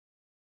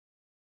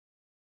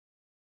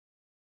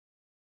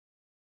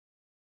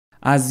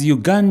As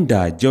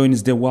Uganda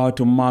joins the world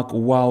to mark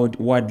World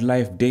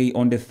Wildlife Day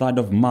on the 3rd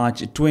of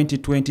March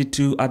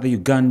 2022 at the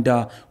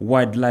Uganda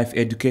Wildlife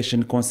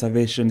Education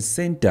Conservation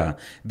Center,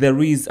 there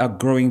is a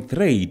growing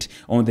threat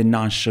on the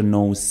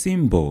national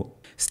symbol.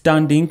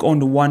 Standing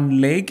on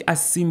one leg, a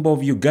symbol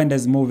of Uganda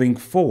is moving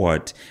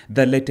forward.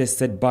 The latest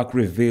setback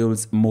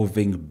reveals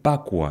moving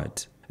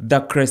backward.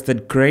 The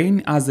crested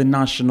crane as a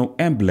national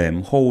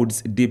emblem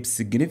holds deep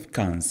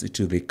significance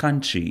to the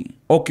country,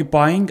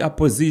 occupying a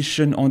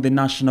position on the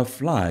national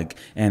flag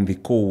and the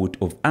coat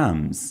of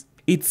arms.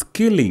 Its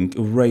killing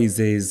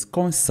raises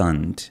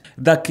concern.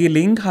 The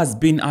killing has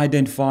been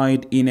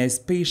identified in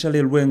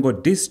especially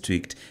Rwengo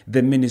district.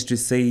 The ministry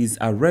says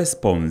a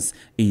response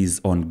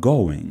is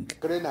ongoing.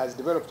 Crane has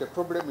developed a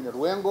problem in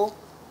Rwengo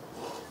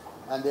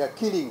and they are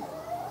killing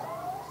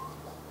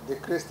the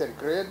crested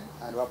crane,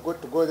 and we have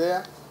got to go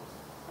there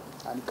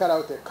and carry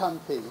out a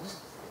campaign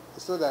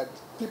so that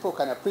people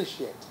can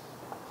appreciate,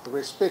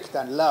 respect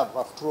and love,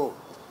 after all,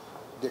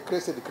 the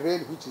crested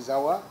crane, which is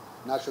our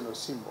national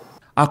symbol.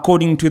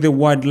 According to the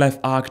Wildlife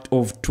Act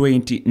of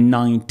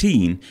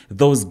 2019,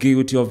 those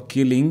guilty of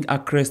killing a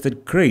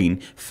crested crane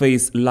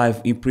face life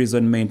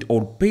imprisonment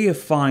or pay a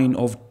fine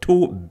of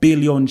 2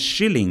 billion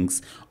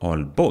shillings or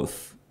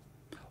both.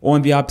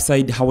 On the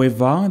upside,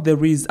 however,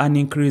 there is an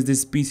increased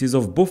species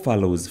of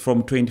buffaloes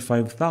from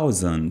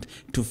 25,000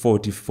 to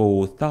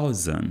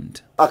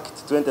 44,000.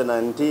 Act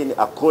 2019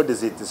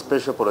 accords it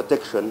special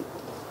protection,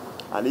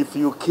 and if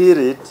you kill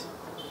it,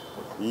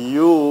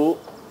 you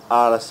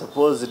are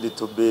supposed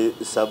to be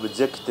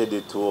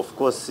subjected to, of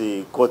course,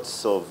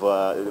 courts of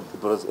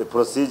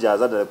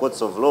procedures under the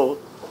courts of law,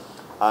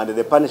 and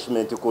the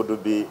punishment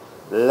could be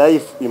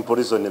life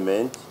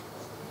imprisonment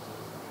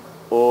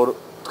or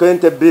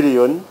 20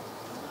 billion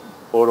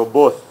or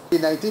both.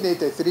 In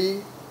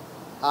 1983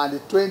 and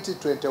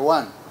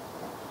 2021,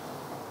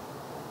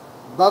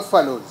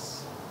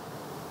 buffaloes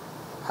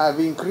have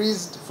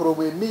increased from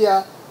a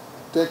mere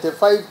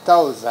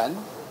 25,000,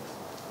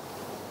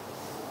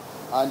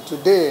 and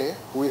today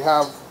we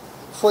have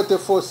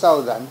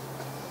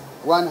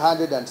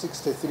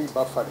 44,163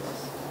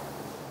 buffaloes.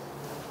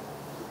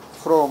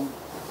 From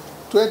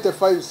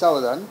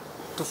 25,000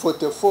 to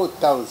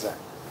 44,000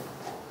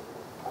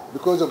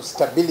 because of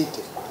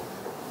stability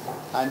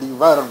and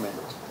environment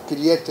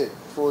created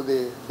for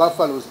the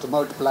buffaloes to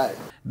multiply.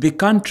 The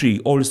country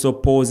also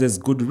possesses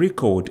good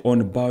record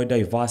on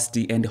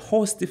biodiversity and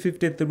hosts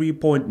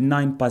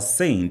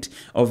 53.9%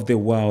 of the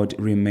world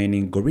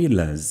remaining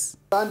gorillas.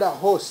 Uganda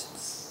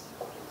hosts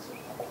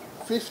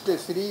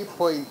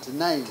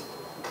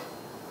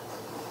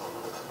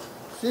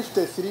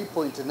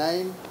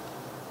 53.9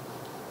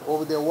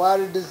 of the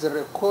world's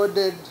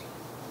recorded,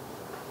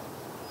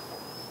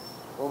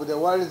 of the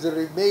world's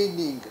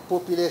remaining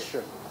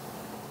population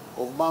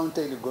of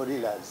mountain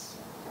gorillas.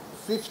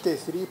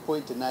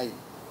 53.9.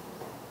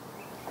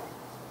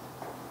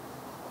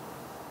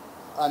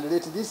 And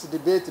let this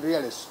debate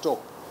really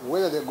stop.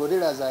 Whether the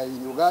gorillas are in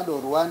Uganda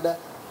or Rwanda,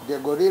 the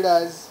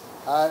gorillas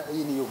are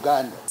in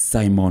Uganda.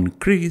 Simon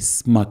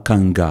Chris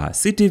Makanga,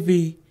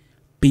 CTV,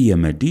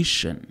 PM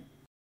Edition.